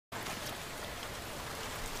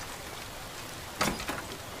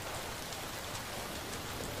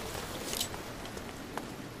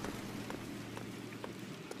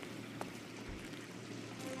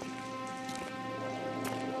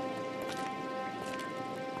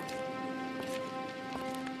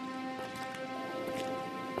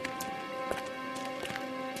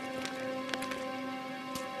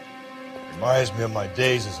Reminds me of my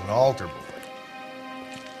days as an altar boy.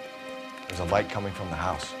 There's a light coming from the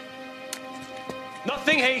house.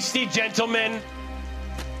 Nothing hasty, gentlemen.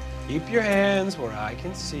 Keep your hands where I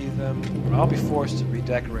can see them, or I'll be forced to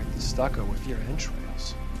redecorate the stucco with your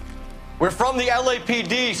entrails. We're from the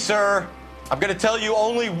LAPD, sir. I'm gonna tell you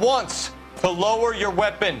only once to lower your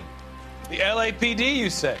weapon. The LAPD, you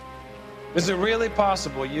say? Is it really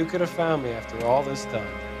possible you could have found me after all this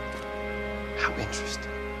time? How interesting.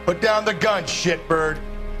 Put down the gun, shitbird.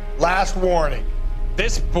 Last warning.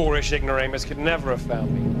 This boorish ignoramus could never have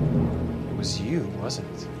found me. It was you, wasn't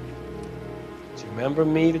it? Do you remember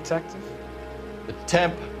me, detective? The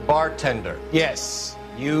temp bartender. Yes,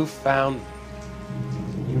 you found me.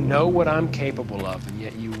 You know what I'm capable of, and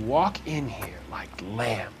yet you walk in here like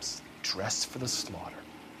lambs dressed for the slaughter.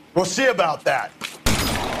 We'll see about that.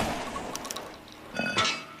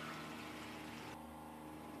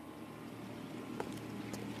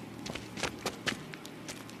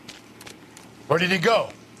 Where did he go?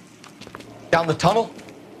 Down the tunnel?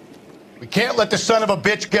 We can't let the son of a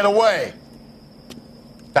bitch get away.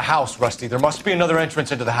 The house, Rusty. There must be another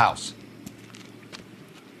entrance into the house.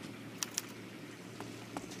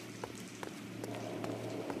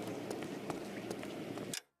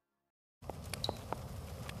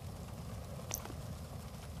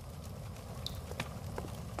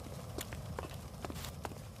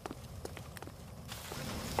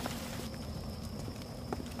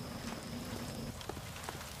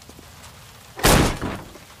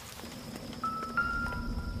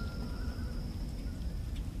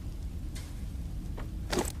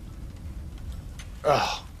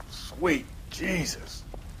 Oh, sweet Jesus.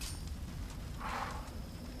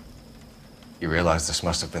 You realize this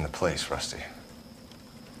must have been the place, Rusty.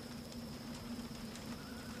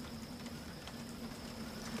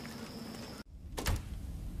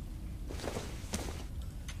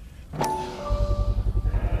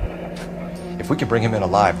 If we could bring him in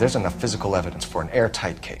alive, there's enough physical evidence for an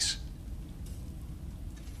airtight case.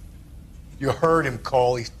 You heard him,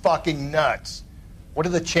 Cole. He's fucking nuts. What are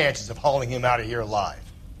the chances of hauling him out of here alive?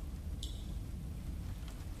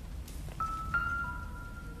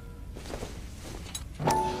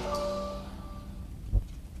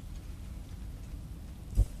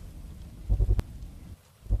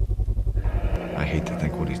 I hate to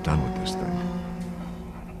think what he's done with this thing.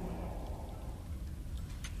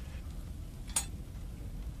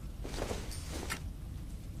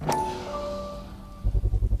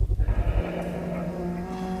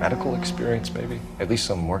 Medical experience, maybe? At least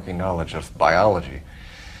some working knowledge of biology.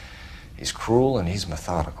 He's cruel and he's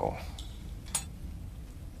methodical.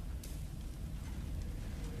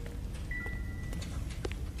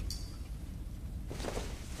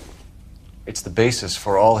 It's the basis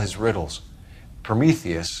for all his riddles.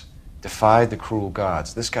 Prometheus defied the cruel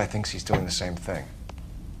gods. This guy thinks he's doing the same thing.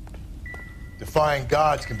 Defying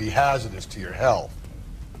gods can be hazardous to your health.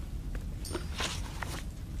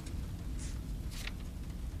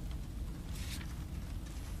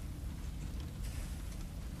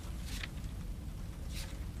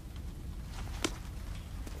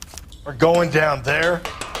 We're going down there.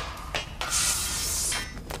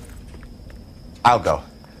 I'll go.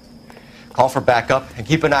 Call for backup and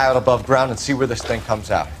keep an eye out above ground and see where this thing comes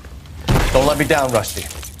out. Don't let me down, Rusty.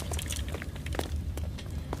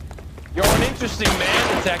 You're an interesting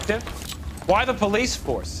man, detective. Why the police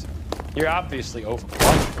force? You're obviously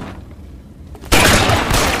overqualified.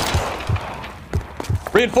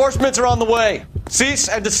 Reinforcements are on the way. Cease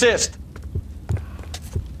and desist.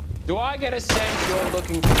 Do I get a sense you're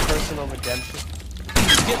looking for personal redemption?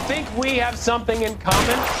 You think we have something in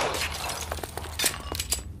common?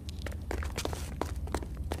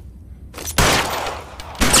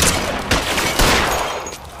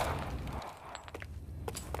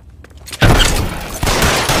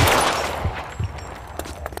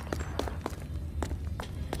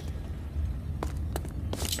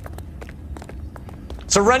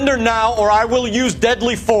 Surrender now, or I will use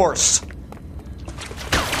deadly force.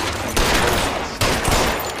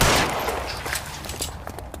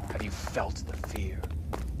 Have you felt the fear?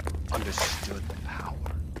 Understood the power?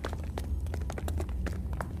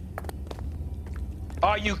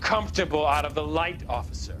 Are you comfortable out of the light,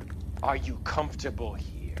 officer? Are you comfortable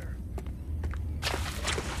here?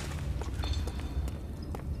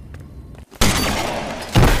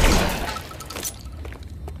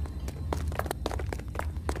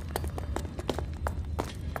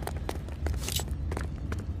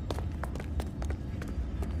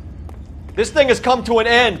 This thing has come to an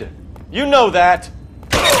end. You know that.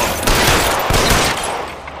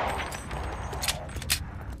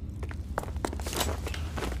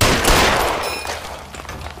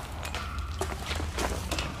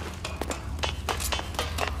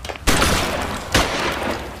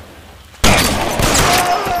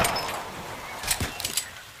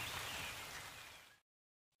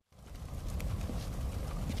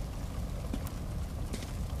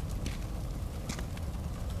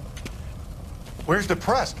 Where's the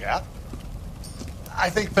press, Cap? I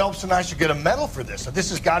think Phelps and I should get a medal for this. So this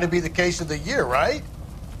has got to be the case of the year, right?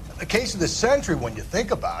 The case of the century when you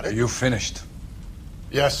think about it. Are you finished?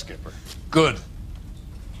 Yes, Skipper. Good.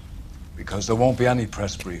 Because there won't be any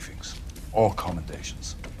press briefings or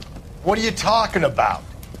commendations. What are you talking about?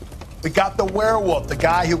 We got the werewolf, the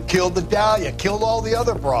guy who killed the Dahlia, killed all the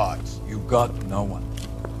other broads. You got no one.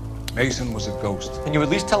 Mason was a ghost. Can you at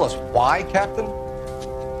least tell us why, Captain?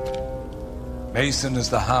 Mason is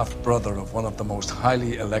the half-brother of one of the most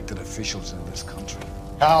highly elected officials in this country.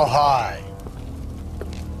 How high?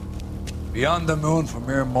 Beyond the moon for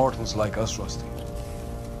mere mortals like us, Rusty.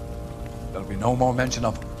 There'll be no more mention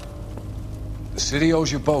of him. The city owes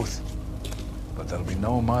you both. But there'll be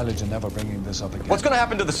no mileage in ever bringing this up again. What's going to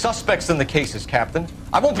happen to the suspects in the cases, Captain?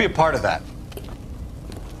 I won't be a part of that.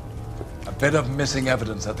 A bit of missing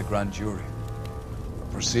evidence at the grand jury.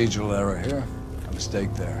 A procedural error here, a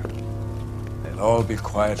mistake there. They'll all be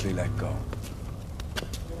quietly let go.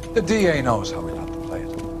 The DA knows how we have to play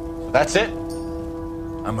it. That's it?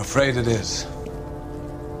 I'm afraid it is.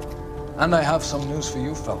 And I have some news for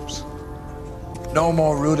you, Phelps. No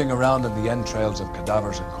more rooting around in the entrails of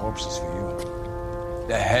cadavers and corpses for you.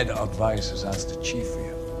 The head of Vice has asked the chief for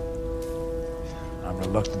you. I'm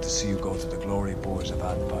reluctant to see you go to the glory boys of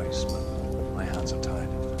Vice, but my hands are tied.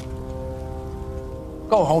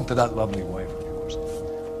 Go home to that lovely wife of yours.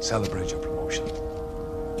 Celebrate your promotion.